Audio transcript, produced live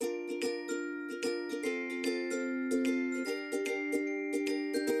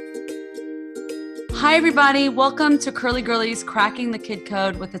Hi, everybody. Welcome to Curly Girlies Cracking the Kid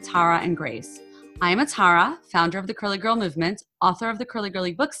Code with Atara and Grace. I am Atara, founder of the Curly Girl Movement, author of the Curly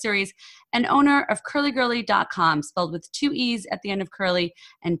Girly book series, and owner of curlygirly.com, spelled with 2 E's at the end of curly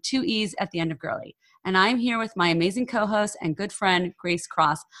and 2 E's at the end of girly. And I'm here with my amazing co-host and good friend, Grace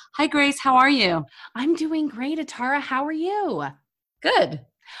Cross. Hi, Grace. How are you? I'm doing great, Atara. How are you? Good.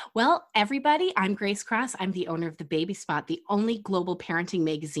 Well, everybody, I'm Grace Cross. I'm the owner of The Baby Spot, the only global parenting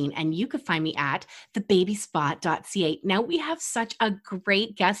magazine, and you can find me at thebabyspot.ca. Now, we have such a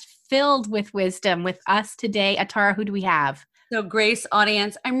great guest filled with wisdom with us today. Atara, who do we have? So, Grace,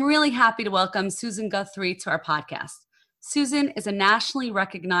 audience, I'm really happy to welcome Susan Guthrie to our podcast. Susan is a nationally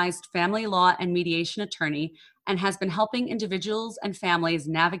recognized family law and mediation attorney and has been helping individuals and families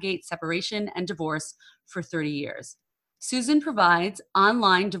navigate separation and divorce for 30 years. Susan provides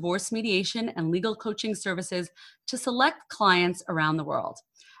online divorce mediation and legal coaching services to select clients around the world.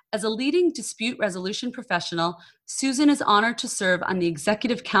 As a leading dispute resolution professional, Susan is honored to serve on the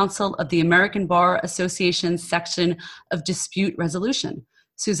Executive Council of the American Bar Association's section of dispute resolution.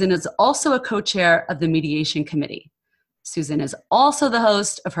 Susan is also a co-chair of the Mediation Committee. Susan is also the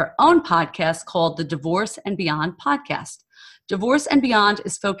host of her own podcast called the Divorce and Beyond podcast. Divorce and Beyond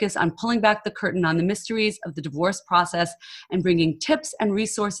is focused on pulling back the curtain on the mysteries of the divorce process and bringing tips and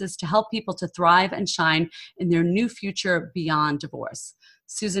resources to help people to thrive and shine in their new future beyond divorce.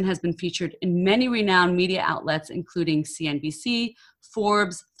 Susan has been featured in many renowned media outlets, including CNBC,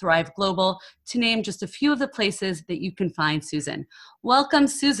 Forbes, Thrive Global, to name just a few of the places that you can find Susan. Welcome,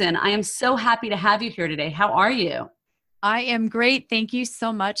 Susan. I am so happy to have you here today. How are you? I am great. Thank you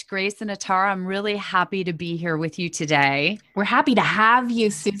so much, Grace and Atara. I'm really happy to be here with you today. We're happy to have you,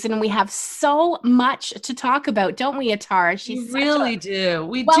 Susan. We have so much to talk about, don't we, Atara? She's really do.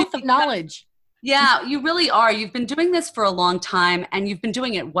 We wealth of knowledge. Yeah, you really are. You've been doing this for a long time, and you've been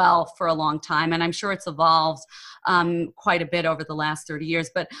doing it well for a long time, and I'm sure it's evolved quite a bit over the last 30 years.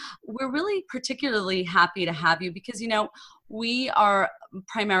 But we're really particularly happy to have you because, you know, we are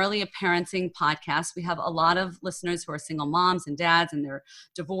primarily a parenting podcast. We have a lot of listeners who are single moms and dads, and they're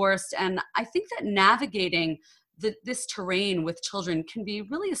divorced. And I think that navigating this terrain with children can be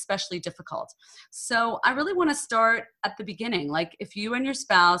really especially difficult. So I really want to start at the beginning. Like, if you and your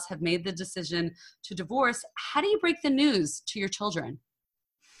spouse have made the decision to divorce, how do you break the news to your children?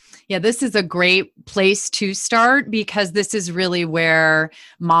 Yeah, this is a great place to start because this is really where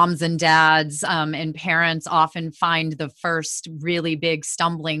moms and dads and parents often find the first really big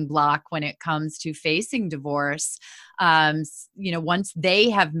stumbling block when it comes to facing divorce. Once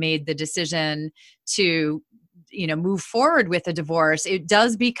they have made the decision to move forward with a divorce, it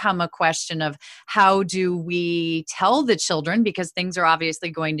does become a question of how do we tell the children, because things are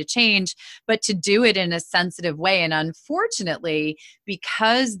obviously going to change, but to do it in a sensitive way. And unfortunately,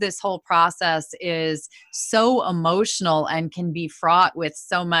 because this whole process is so emotional and can be fraught with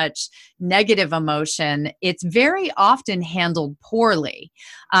so much negative emotion, it's very often handled poorly.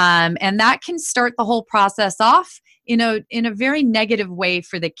 And that can start the whole process off in a very negative way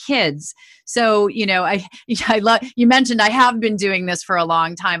for the kids. So, I love, you mentioned I have been doing this for a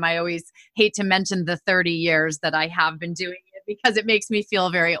long time. I always hate to mention the 30 years that I have been doing it because it makes me feel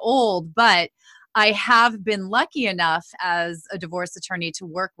very old, but I have been lucky enough as a divorce attorney to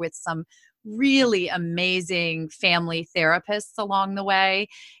work with some really amazing family therapists along the way.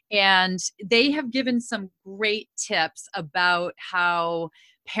 And they have given some great tips about how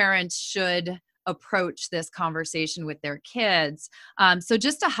parents should approach this conversation with their kids. So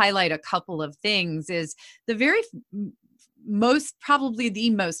just to highlight a couple of things is probably the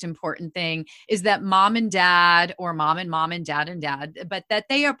most important thing is that mom and dad, or mom and dad, but that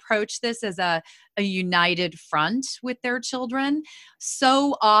they approach this as a united front with their children.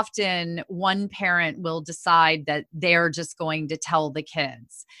 So often one parent will decide that they're just going to tell the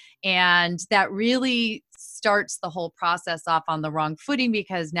kids. And that really starts the whole process off on the wrong footing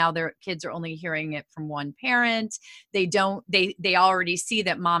because now their kids are only hearing it from one parent. They already see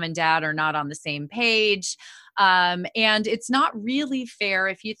that mom and dad are not on the same page. And it's not really fair,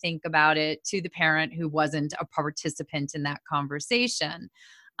 if you think about it, to the parent who wasn't a participant in that conversation.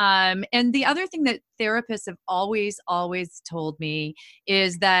 And the other thing that therapists have always told me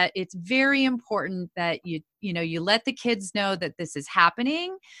is that it's very important that you let the kids know that this is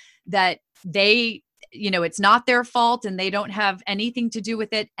happening, that it's not their fault and they don't have anything to do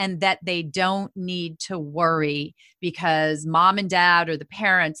with it, and that they don't need to worry because mom and dad or the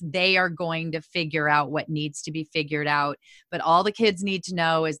parents, they are going to figure out what needs to be figured out. But all the kids need to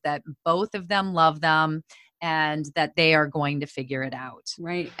know is that both of them love them and that they are going to figure it out.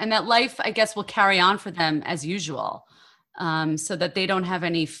 Right. And that life, I guess, will carry on for them as usual. so that they don't have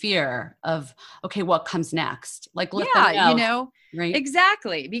any fear of, okay, what comes next? Like, let them Yeah, know. Right.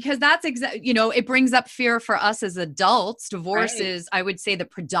 exactly. Because that's it brings up fear for us as adults. Divorce Right. is, I would say, the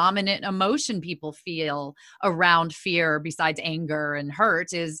predominant emotion people feel around fear, besides anger and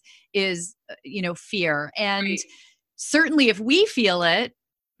hurt, is fear. And Right. certainly if we feel it,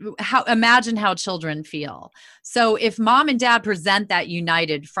 imagine how children feel. So if mom and dad present that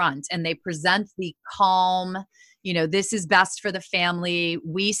united front and they present the calm, this is best for the family.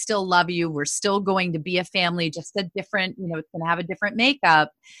 We still love you. We're still going to be a family, just a different, it's going to have a different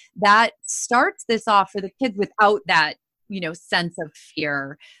makeup. That starts this off for the kids without that, sense of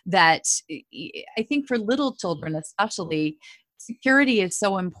fear that I think for little children, especially, security is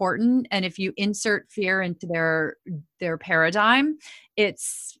so important. And if you insert fear into their paradigm,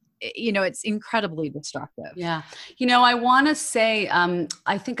 it's incredibly destructive. Yeah. I want to say,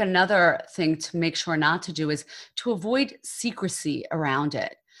 I think another thing to make sure not to do is to avoid secrecy around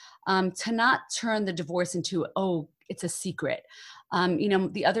it, to not turn the divorce into, oh, it's a secret.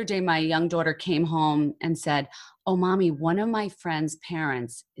 The other day, my young daughter came home and said, oh, mommy, one of my friend's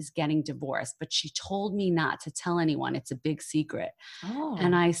parents is getting divorced, but she told me not to tell anyone. It's a big secret.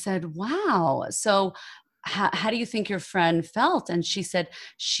 And Oh, I said, wow. So how do you think your friend felt? And she said,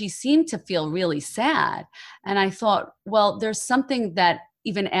 she seemed to feel really sad. And I thought, well, there's something that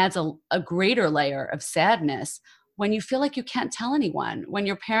even adds a greater layer of sadness when you feel like you can't tell anyone, when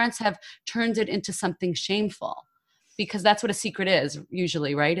your parents have turned it into something shameful, because that's what a secret is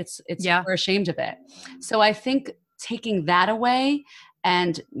usually, right? It's Yeah. we're ashamed of it. So I think taking that away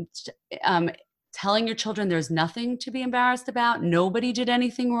and um, telling your children there's nothing to be embarrassed about, nobody did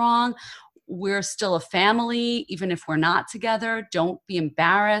anything wrong, we're still a family, even if we're not together. Don't be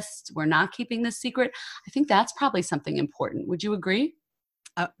embarrassed. We're not keeping this secret. I think that's probably something important. Would you agree?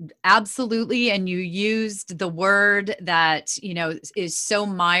 Uh, Absolutely. And you used the word that, is so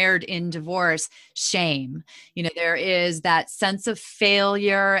mired in divorce, shame. There is that sense of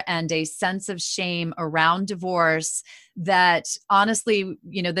failure and a sense of shame around divorce that honestly,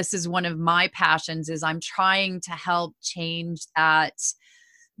 this is one of my passions is I'm trying to help change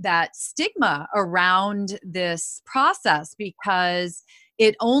that stigma around this process, because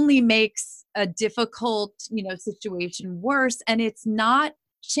it only makes a difficult, situation worse. And it's not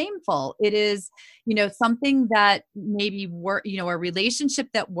shameful. It is, something that maybe a relationship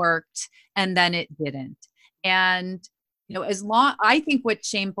that worked and then it didn't. And, I think what's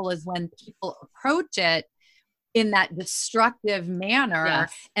shameful is when people approach it in that destructive manner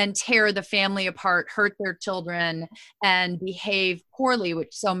Yes. and tear the family apart, hurt their children, and behave poorly,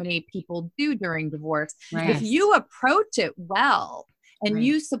 which so many people do during divorce. Right. If you approach it well and Right.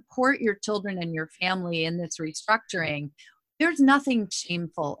 you support your children and your family in this restructuring, there's nothing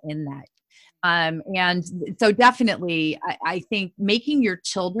shameful in that. And so definitely, I think making your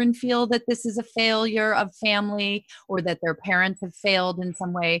children feel that this is a failure of family or that their parents have failed in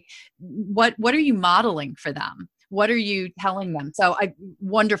some way. What are you modeling for them? What are you telling them? So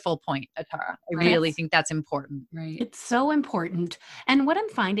wonderful point, Atara. I Right. really think that's important. Right. it's so important. And what I'm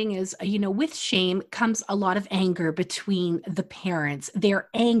finding is, with shame comes a lot of anger between the parents. They're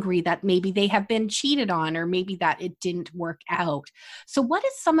angry that maybe they have been cheated on or maybe that it didn't work out. So, what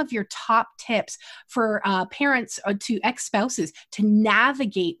is some of your top tips for parents to ex-spouses to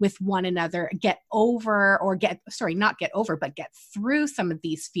navigate with one another, get over or not get over, but get through some of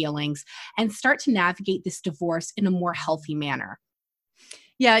these feelings and start to navigate this divorce in a more healthy manner?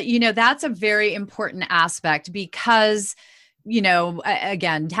 Yeah, that's a very important aspect because,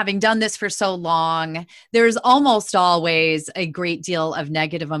 again, having done this for so long, there's almost always a great deal of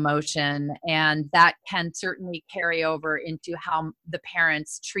negative emotion, and that can certainly carry over into how the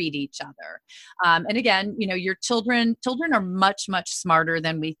parents treat each other. And again, your children are much, much smarter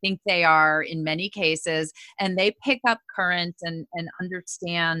than we think they are in many cases, and they pick up current and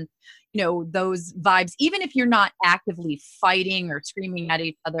understand those vibes, even if you're not actively fighting or screaming at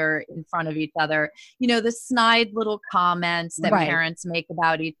each other in front of each other, the snide little comments that Right. parents make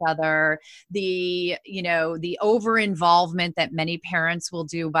about each other, the over involvement that many parents will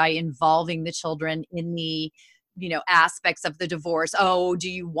do by involving the children in the aspects of the divorce. Oh, do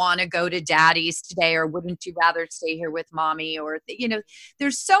you want to go to daddy's today, or wouldn't you rather stay here with mommy? Or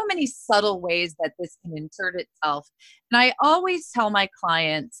there's so many subtle ways that this can insert itself. And I always tell my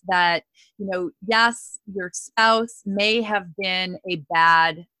clients that, yes, your spouse may have been a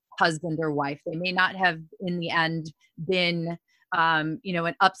bad husband or wife. They may not have in the end been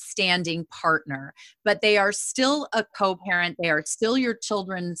an upstanding partner, but they are still a co-parent. They are still your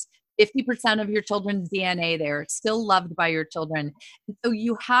children's 50% of your children's DNA. They're still loved by your children. And so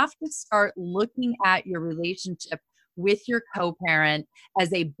you have to start looking at your relationship with your co-parent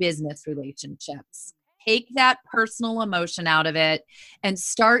as a business relationships. Take that personal emotion out of it and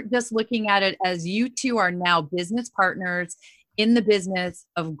start just looking at it as you two are now business partners in the business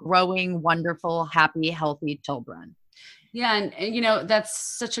of growing wonderful, happy, healthy children. Yeah. And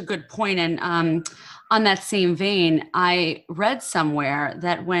that's such a good point. And on that same vein, I read somewhere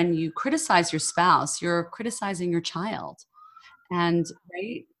that when you criticize your spouse, you're criticizing your child. And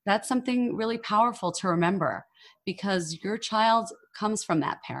right, that's something really powerful to remember because your child comes from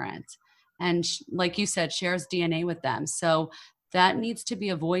that parent and like you said, shares DNA with them. So that needs to be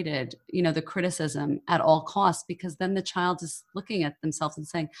avoided, the criticism at all costs, because then the child is looking at themselves and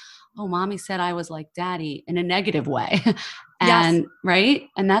saying, oh, mommy said I was like daddy in a negative way. Yes. And right.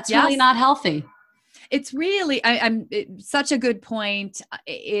 And that's really Yes. not healthy. It's really, it's such a good point.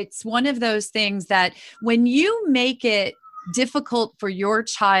 It's one of those things that when you make it difficult for your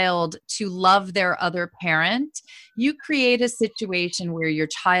child to love their other parent, you create a situation where your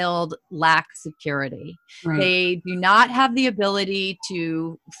child lacks security. Right. They do not have the ability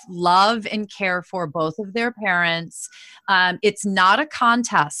to love and care for both of their parents. It's not a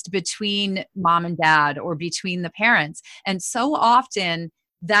contest between mom and dad or between the parents. And so often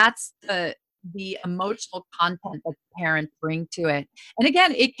that's the emotional content that the parents bring to it. And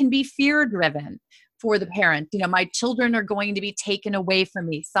again, it can be fear driven for the parent. My children are going to be taken away from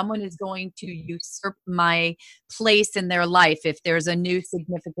me. Someone is going to usurp my place in their life if there's a new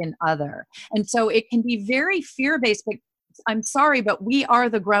significant other. And so it can be very fear-based, but I'm sorry, but we are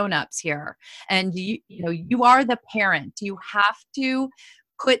the grown-ups here. And you are the parent. You have to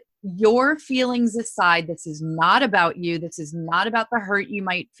put your feelings aside. This is not about you. This is not about the hurt you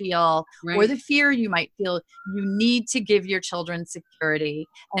might feel or the fear you might feel. You need to give your children security.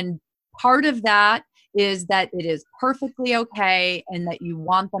 And part of that is that it is perfectly okay and that you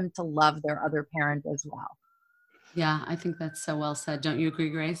want them to love their other parent as well. Yeah, I think that's so well said. Don't you agree,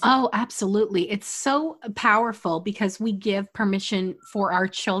 Grace? Oh, absolutely. It's so powerful because we give permission for our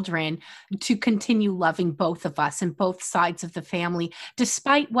children to continue loving both of us and both sides of the family,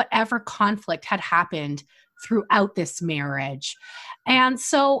 despite whatever conflict had happened throughout this marriage. And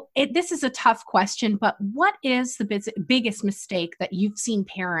so this is a tough question, but what is the biggest mistake that you've seen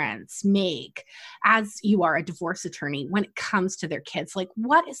parents make as you are a divorce attorney when it comes to their kids? Like,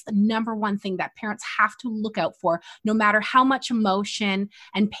 what is the number one thing that parents have to look out for, no matter how much emotion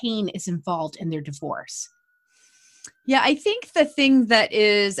and pain is involved in their divorce? Yeah, I think the thing that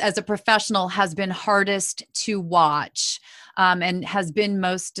is, as a professional, has been hardest to watch and has been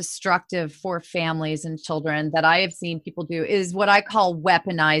most destructive for families and children that I have seen people do is what I call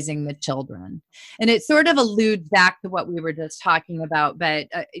weaponizing the children. And it sort of alludes back to what we were just talking about, but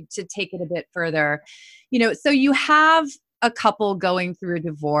to take it a bit further, so you have a couple going through a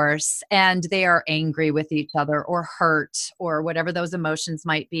divorce and they are angry with each other or hurt or whatever those emotions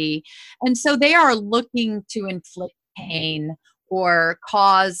might be. And so they are looking to inflict pain or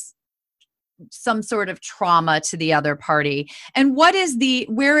cause some sort of trauma to the other party. And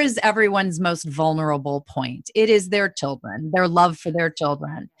where is everyone's most vulnerable point? It is their children, their love for their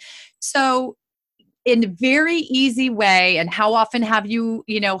children. So in a very easy way, and how often have you,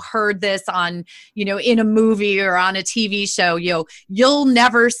 heard this on, in a movie or on a TV show, you'll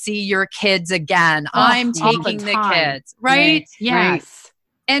never see your kids again. I'm taking the kids, right? Yes. Right.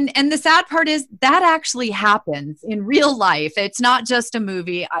 And the sad part is that actually happens in real life. It's not just a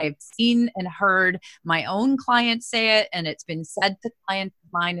movie. I've seen and heard my own clients say it, and it's been said to clients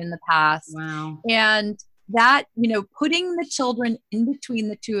of mine in the past. Wow. And that, putting the children in between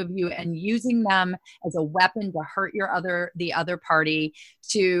the two of you and using them as a weapon to hurt the other party,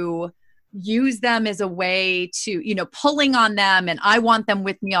 to use them as a way to, pulling on them and I want them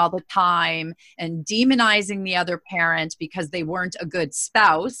with me all the time and demonizing the other parent because they weren't a good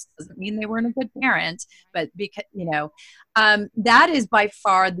spouse. Doesn't mean they weren't a good parent, but because, that is by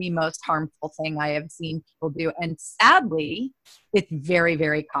far the most harmful thing I have seen people do. And sadly, it's very,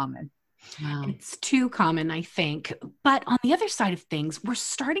 very common. Wow. It's too common, I think. But on the other side of things, we're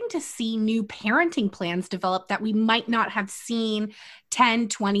starting to see new parenting plans develop that we might not have seen 10,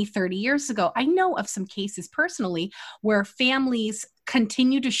 20, 30 years ago. I know of some cases personally where families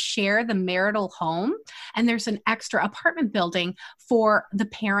continue to share the marital home, and there's an extra apartment building for the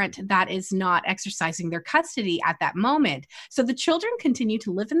parent that is not exercising their custody at that moment. So the children continue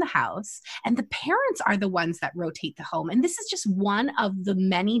to live in the house, and the parents are the ones that rotate the home. And this is just one of the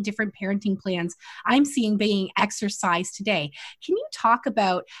many different parenting plans I'm seeing being exercised today. Can you talk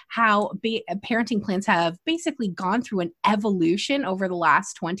about how parenting plans have basically gone through an evolution over the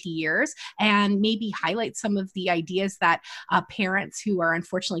last 20 years and maybe highlight some of the ideas that parents who are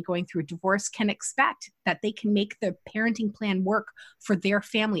unfortunately going through a divorce can expect that they can make the parenting plan work for their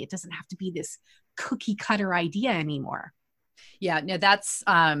family. It doesn't have to be this cookie cutter idea anymore. Yeah, no, that's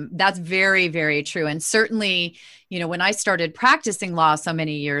very, very true. And certainly, when I started practicing law so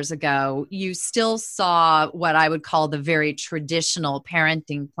many years ago, you still saw what I would call the very traditional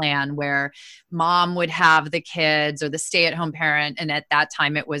parenting plan where mom would have the kids, or the stay-at-home parent, and at that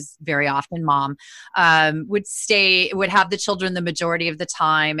time it was very often mom, would have the children the majority of the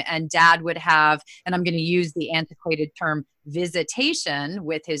time, and dad would have, and I'm going to use the antiquated term, visitation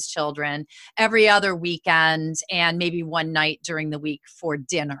with his children every other weekend and maybe one night during the week for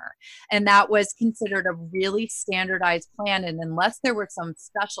dinner. And that was considered a really standardized plan. And unless there were some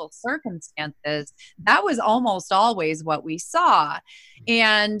special circumstances, that was almost always what we saw.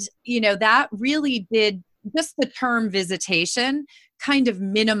 And, that really did, just the term visitation kind of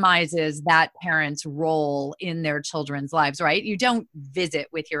minimizes that parent's role in their children's lives, right? You don't visit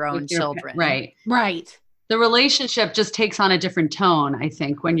with your own children. Right. Right. The relationship just takes on a different tone, I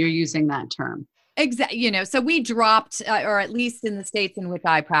think, when you're using that term. Exactly. So we dropped, or at least in the states in which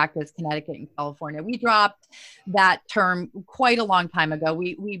I practice, Connecticut and California, we dropped that term quite a long time ago.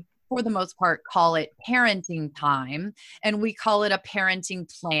 We for the most part, call it parenting time. And we call it a parenting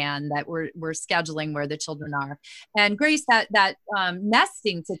plan that we're scheduling where the children are. And Grace, that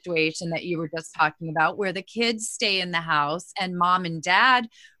nesting situation that you were just talking about, where the kids stay in the house and mom and dad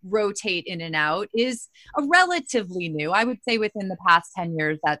rotate in and out, is a relatively new, I would say within the past 10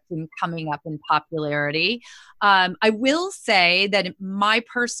 years, that's been coming up in popularity. I will say that my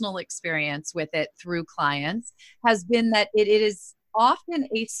personal experience with it through clients has been that it is often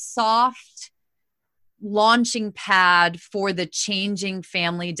a soft launching pad for the changing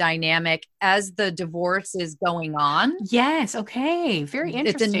family dynamic as the divorce is going on. Yes. Okay. Very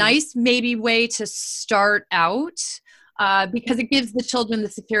interesting. It's a nice maybe way to start out because it gives the children the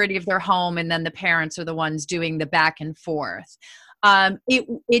security of their home, and then the parents are the ones doing the back and forth.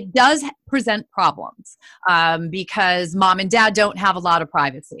 It does present problems because mom and dad don't have a lot of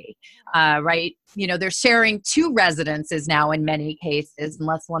privacy, right? They're sharing two residences now in many cases,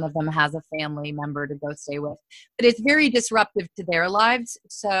 unless one of them has a family member to go stay with. But it's very disruptive to their lives.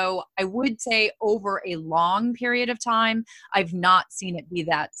 So I would say over a long period of time, I've not seen it be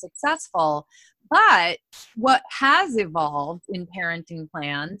that successful. But what has evolved in parenting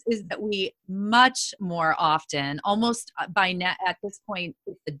plans is that we much more often, almost at this point,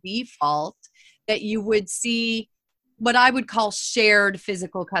 it's the default, that you would see what I would call shared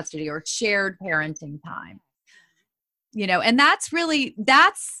physical custody or shared parenting time. And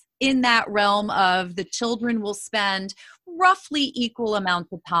that's in that realm of the children will spend roughly equal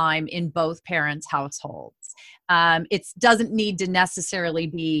amounts of time in both parents' households. It doesn't need to necessarily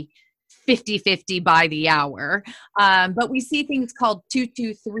be 50-50 by the hour. But we see things called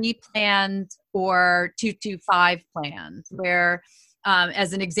 2-2-3 plans or 2-2-5 plans, where,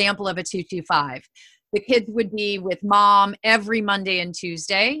 as an example of a 2-2-5, the kids would be with mom every Monday and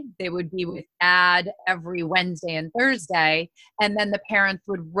Tuesday. They would be with dad every Wednesday and Thursday. And then the parents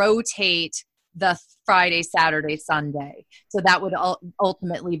would rotate the Friday, Saturday, Sunday. So that would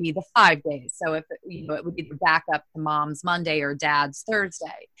ultimately be the 5 days. So if it would either back up to mom's Monday or dad's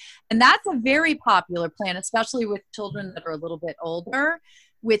Thursday. And that's a very popular plan, especially with children that are a little bit older.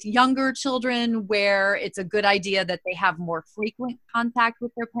 With younger children, where it's a good idea that they have more frequent contact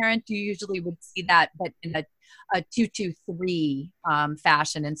with their parent, you usually would see that, but in a 2-2-3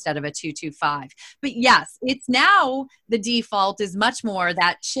 fashion instead of a 2-2-5. But yes, it's now the default is much more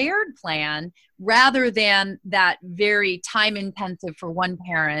that shared plan rather than that very time intensive for one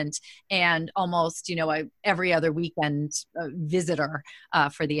parent and almost, every other weekend visitor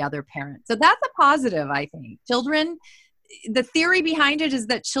for the other parent. So that's a positive, I think. The theory behind it is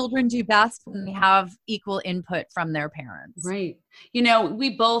that children do best when they have equal input from their parents. Right. We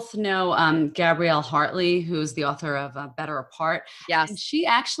both know Gabrielle Hartley, who's the author of Better Apart. Yes. And she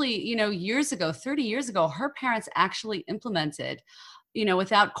actually, years ago, 30 years ago, her parents actually implemented,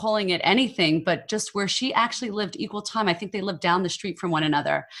 without calling it anything, but just where she actually lived equal time. I think they lived down the street from one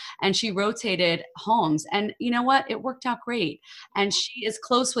another, and she rotated homes. And you know what? It worked out great. And she is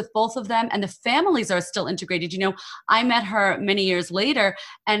close with both of them, and the families are still integrated. I met her many years later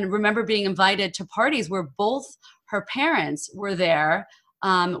and remember being invited to parties where both her parents were there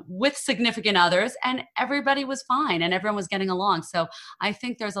with significant others, and everybody was fine and everyone was getting along. So I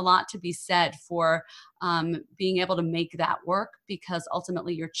think there's a lot to be said for being able to make that work, because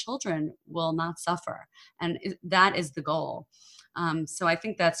ultimately your children will not suffer. And that is the goal. So I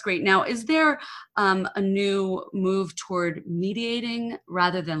think that's great. Now, is there a new move toward mediating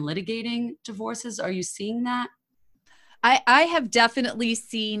rather than litigating divorces? Are you seeing that? I have definitely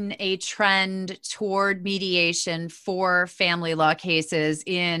seen a trend toward mediation for family law cases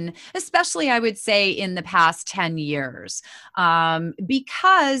especially I would say in the past 10 years.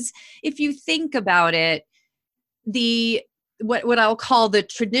 Because if you think about it, the what I'll call the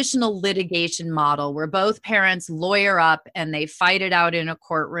traditional litigation model, where both parents lawyer up and they fight it out in a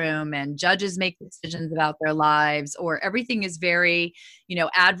courtroom and judges make decisions about their lives, or everything is very,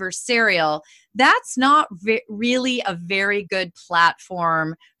 adversarial. That's not really a very good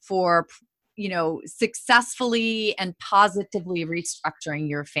platform for successfully and positively restructuring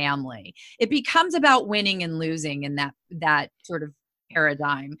your family. It becomes about winning and losing in that sort of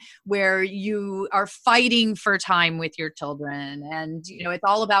paradigm, where you are fighting for time with your children, and it's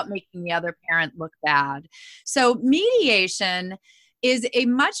all about making the other parent look bad. So mediation is a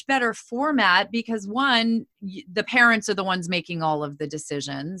much better format because, one, the parents are the ones making all of the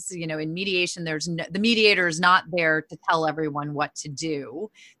decisions. In mediation, the mediator is not there to tell everyone what to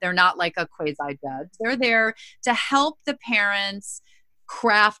do. They're not like a quasi judge. They're there to help the parents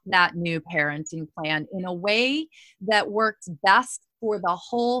craft that new parenting plan in a way that works best for the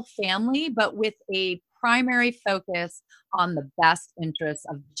whole family, but with a primary focus on the best interests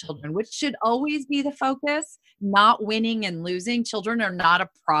of the children, which should always be the focus, not winning and losing. Children are not a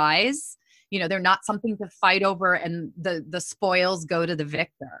prize. They're not something to fight over and the spoils go to the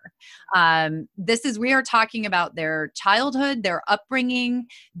victor. We are talking about their childhood, their upbringing,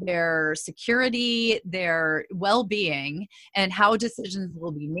 their security, their well-being, and how decisions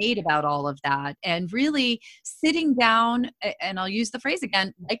will be made about all of that. And really sitting down, and I'll use the phrase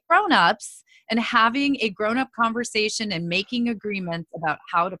again, like grown-ups, and having a grown-up conversation and making agreements about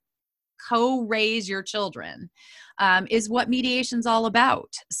how to co-raise your children is what mediation's all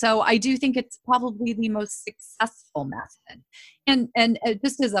about. So I do think it's probably the most successful method. And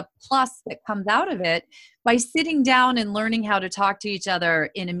just as a plus that comes out of it, by sitting down and learning how to talk to each other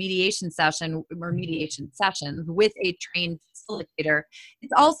in a mediation session or mediation sessions with a trained facilitator,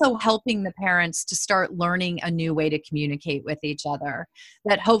 it's also helping the parents to start learning a new way to communicate with each other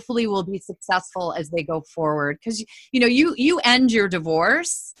that hopefully will be successful as they go forward. Because, you end your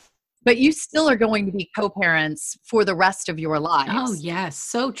divorce, but you still are going to be co-parents for the rest of your lives. Oh, yes.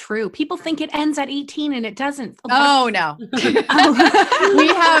 So true. People think it ends at 18 and it doesn't. Oh, no. We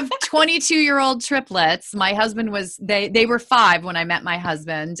have 22-year-old triplets. My husband they were 5 when I met my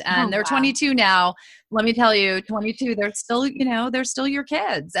husband, and they're 22 now. Let me tell you, 22, they're still your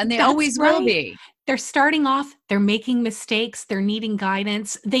kids, and they always will be. They're starting off, they're making mistakes, they're needing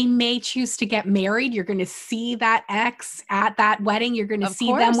guidance. They may choose to get married. You're going to see that ex at that wedding. You're going to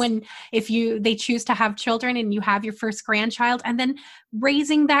see them if they choose to have children and you have your first grandchild, and then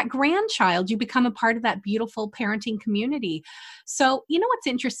raising that grandchild, you become a part of that beautiful parenting community. So, what's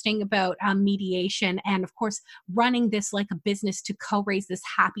interesting about mediation and, of course, running this like a business to co-raise this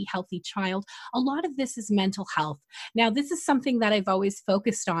happy, healthy child, a lot of this is mental health. Now, this is something that I've always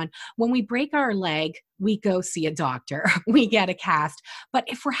focused on. When we break our leg, we go see a doctor, we get a cast. But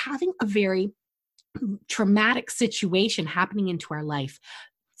if we're having a very traumatic situation happening into our life,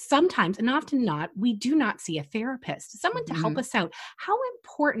 sometimes, and often not, we do not see a therapist, someone to help us out. How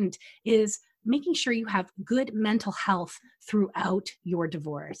important is making sure you have good mental health throughout your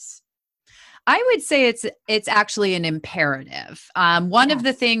divorce? I would say it's actually an imperative. One of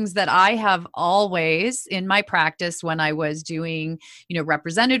the things that I have always in my practice when I was doing,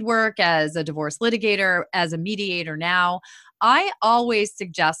 represented work as a divorce litigator, as a mediator now, I always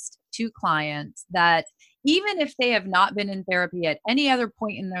suggest to clients that even if they have not been in therapy at any other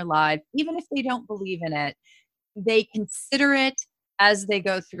point in their life, even if they don't believe in it, they consider it as they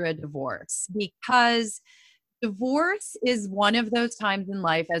go through a divorce, because divorce is one of those times in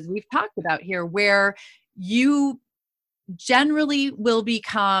life, as we've talked about here, where you generally will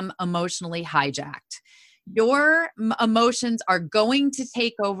become emotionally hijacked. Your emotions are going to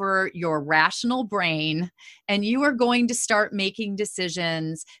take over your rational brain, and you are going to start making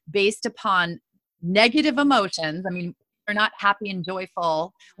decisions based upon negative emotions. I mean, they're not happy and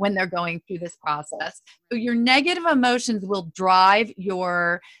joyful when they're going through this process. So your negative emotions will drive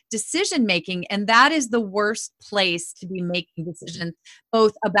your decision making, and that is the worst place to be making decisions,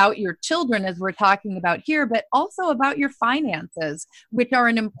 both about your children, as we're talking about here, but also about your finances, which are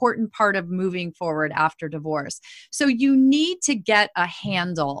an important part of moving forward after divorce. So you need to get a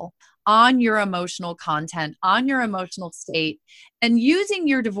handle on your emotional content, on your emotional state, and using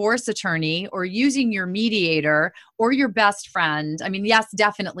your divorce attorney or using your mediator or your best friend. I mean, yes,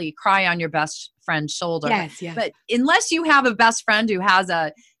 definitely cry on your best friend's shoulder. Yes. But unless you have a best friend who has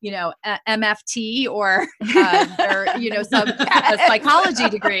a MFT or a psychology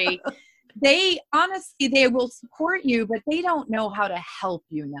degree, they honestly, they will support you, but they don't know how to help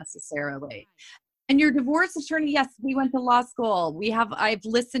you necessarily. And your divorce attorney, yes, we went to law school. I've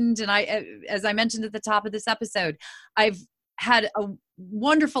listened, and as I mentioned at the top of this episode, I've had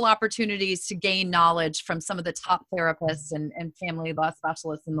wonderful opportunities to gain knowledge from some of the top therapists and family law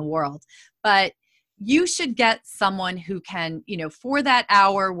specialists in the world. But you should get someone who can, for that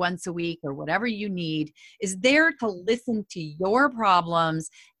hour once a week or whatever you need, is there to listen to your problems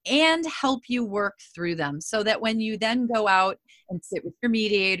and help you work through them, so that when you then go out and sit with your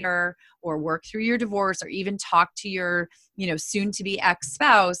mediator or work through your divorce or even talk to your, soon to be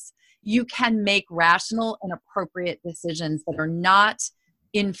ex-spouse, you can make rational and appropriate decisions that are not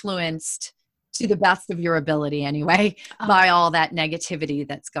influenced, to the best of your ability anyway, by all that negativity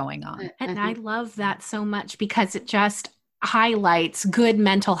that's going on. And I love that so much, because it just highlights good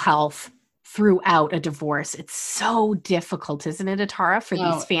mental health throughout a divorce. It's so difficult, isn't it, Atara, for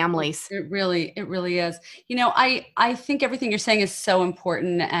these families? It really is. I think everything you're saying is so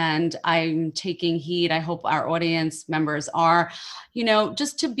important, and I'm taking heed. I hope our audience members are,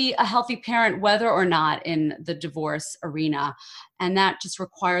 just to be a healthy parent, whether or not in the divorce arena. And that just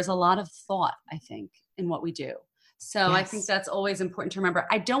requires a lot of thought, I think, in what we do. So yes. I think that's always important to remember.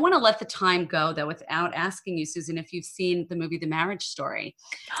 I don't want to let the time go, though, without asking you, Susan, if you've seen the movie The Marriage Story.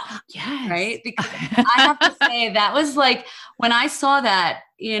 Yes. Right? Because I have to say, that was like, when I saw that,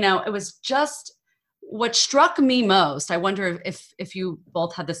 it was just what struck me most. I wonder if you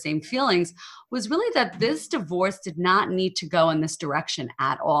both had the same feelings, was really that this divorce did not need to go in this direction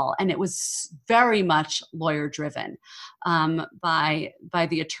at all. And it was very much lawyer driven by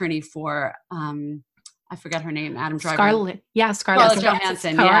the attorney for, I forget her name, Adam Driver. Scarlett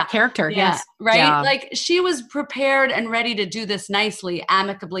Johansson. Character, yes. Right? Yeah. Like, she was prepared and ready to do this nicely,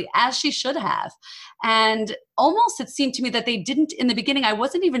 amicably, as she should have. And almost it seemed to me that they didn't, in the beginning, I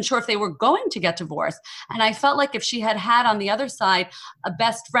wasn't even sure if they were going to get divorced. And I felt like if she had on the other side a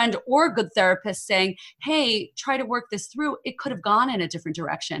best friend or a good therapist saying, hey, try to work this through, it could have gone in a different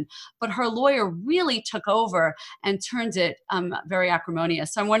direction. But her lawyer really took over and turned it very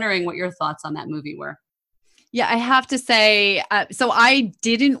acrimonious. So I'm wondering what your thoughts on that movie were. Yeah, I have to say, so I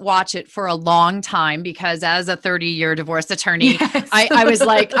didn't watch it for a long time, because as a 30-year divorce attorney, yes. I was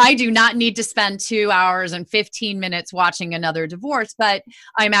like, I do not need to spend 2 hours and 15 minutes watching another divorce, but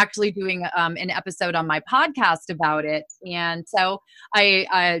I'm actually doing an episode on my podcast about it. And so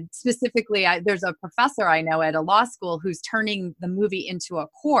I specifically, there's a professor I know at a law school who's turning the movie into a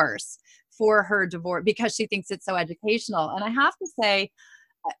course for her divorce, because she thinks it's so educational. And I have to say,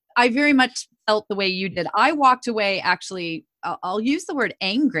 I very much felt the way you did. I walked away, actually, I'll use the word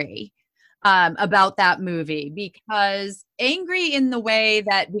angry about that movie, because angry in the way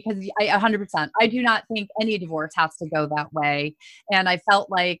that, because 100%, I do not think any divorce has to go that way. And I felt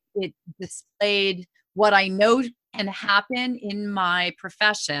like it displayed what I know can happen in my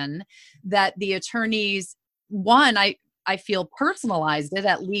profession, that the attorneys, one, I feel personalized it,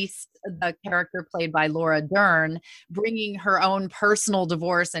 at least the character played by Laura Dern, bringing her own personal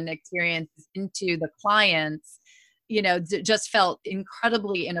divorce and experiences into the clients, just felt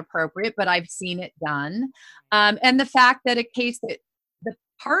incredibly inappropriate, but I've seen it done. And the fact that a case that the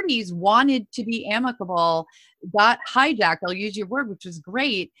parties wanted to be amicable got hijacked, I'll use your word, which was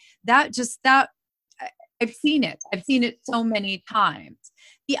great. That I've seen it. I've seen it so many times.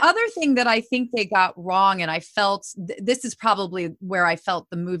 The other thing that I think they got wrong, and I felt this is probably where I felt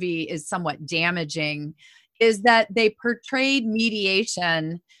the movie is somewhat damaging, is that they portrayed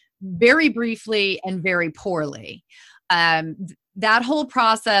mediation very briefly and very poorly. That whole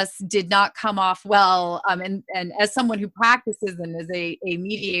process did not come off well. And as someone who practices and is a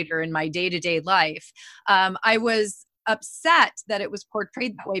mediator in my day-to-day life, I was upset that it was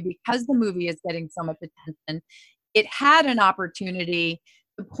portrayed that way, because the movie is getting so much attention. It had an opportunity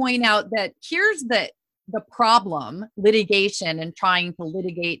to point out that here's the problem, litigation and trying to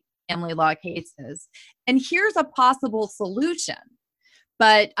litigate family law cases, and here's a possible solution.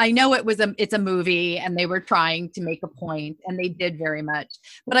 But I know it's a movie, and they were trying to make a point, and they did very much.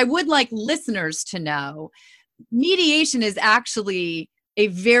 But I would like listeners to know, mediation is actually a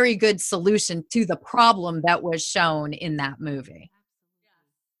very good solution to the problem that was shown in that movie.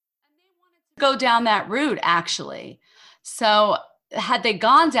 And they wanted to go down that route, actually. So had they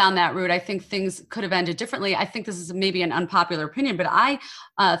gone down that route, I think things could have ended differently. I think this is maybe an unpopular opinion, but I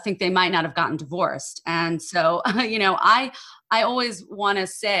think they might not have gotten divorced. And so, I always want to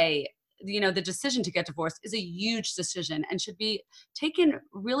say the decision to get divorced is a huge decision and should be taken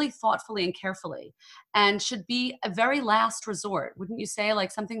really thoughtfully and carefully, and should be a very last resort. Wouldn't you say?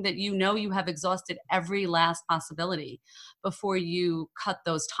 Like something that you have exhausted every last possibility before you cut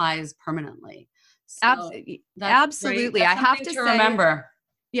those ties permanently. So Absolutely. That's I have something to say, remember.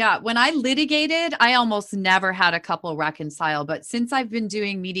 yeah, when I litigated, I almost never had a couple reconcile. But since I've been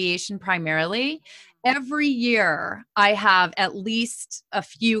doing mediation primarily, every year I have at least a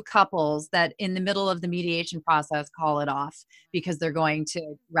few couples that in the middle of the mediation process call it off because they're going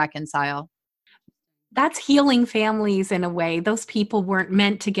to reconcile. That's healing families in a way. Those people weren't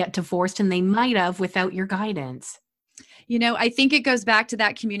meant to get divorced, and they might have without your guidance. I think it goes back to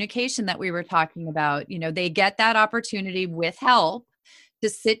that communication that we were talking about. They get that opportunity with help to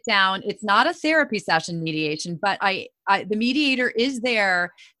sit down. It's not a therapy session mediation, but the mediator is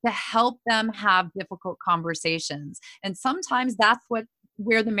there to help them have difficult conversations. And sometimes that's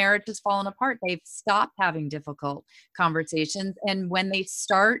where the marriage has fallen apart. They've stopped having difficult conversations. And when they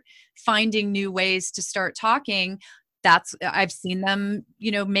start finding new ways to start talking, I've seen them,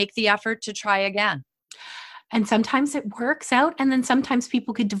 make the effort to try again. And sometimes it works out, and then sometimes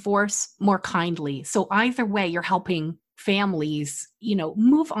people could divorce more kindly. So either way, you're helping families,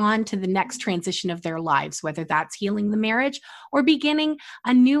 move on to the next transition of their lives, whether that's healing the marriage or beginning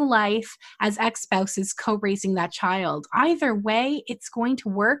a new life as ex-spouses co-raising that child. Either way, it's going to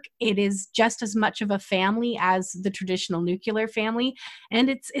work. It is just as much of a family as the traditional nuclear family, and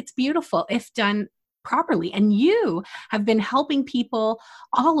it's beautiful if done properly. And you have been helping people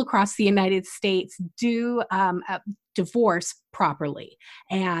all across the United States do a divorce properly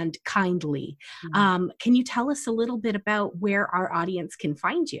and kindly. Can you tell us a little bit about where our audience can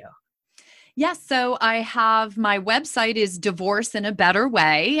find you? Yes. So I have my website is Divorce in a Better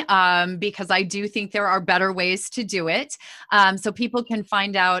Way, because I do think there are better ways to do it. So people can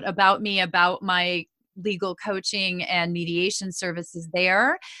find out about me, about my legal coaching and mediation services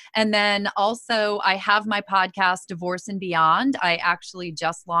there. And then also I have my podcast, Divorce and Beyond. I actually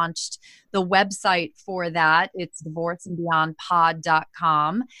just launched the website for that. It's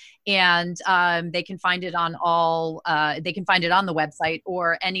divorceandbeyondpod.com. And they can find it on they can find it on the website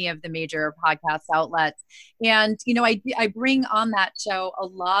or any of the major podcast outlets. And, I bring on that show a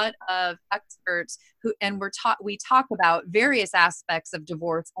lot of experts and we talk about various aspects of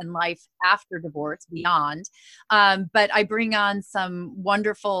divorce and life after divorce beyond. But I bring on some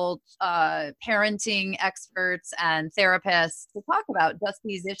wonderful parenting experts and therapists to talk about just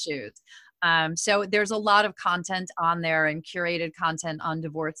these issues. So there's a lot of content on there and curated content on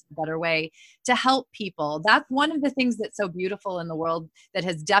Divorce in a Better Way to help people. That's one of the things that's so beautiful in the world that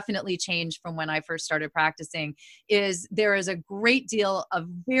has definitely changed from when I first started practicing is there is a great deal of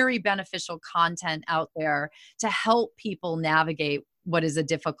very beneficial content out there to help people navigate what is a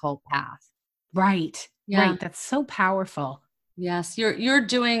difficult path. Right. Yeah. Right. That's so powerful. Yes. You're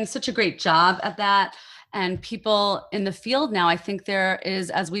doing such a great job at that. And people in the field now, I think there is,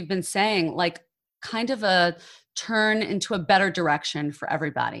 as we've been saying, like kind of a turn into a better direction for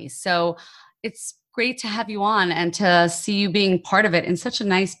everybody. So it's great to have you on and to see you being part of it in such a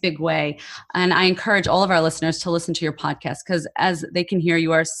nice big way. And I encourage all of our listeners to listen to your podcast because as they can hear,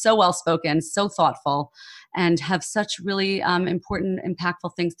 you are so well-spoken, so thoughtful, and have such really important,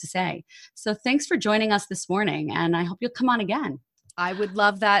 impactful things to say. So thanks for joining us this morning. And I hope you'll come on again. I would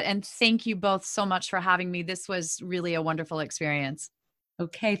love that. And thank you both so much for having me. This was really a wonderful experience.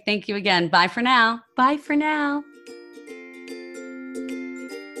 Okay. Thank you again. Bye for now. Bye for now.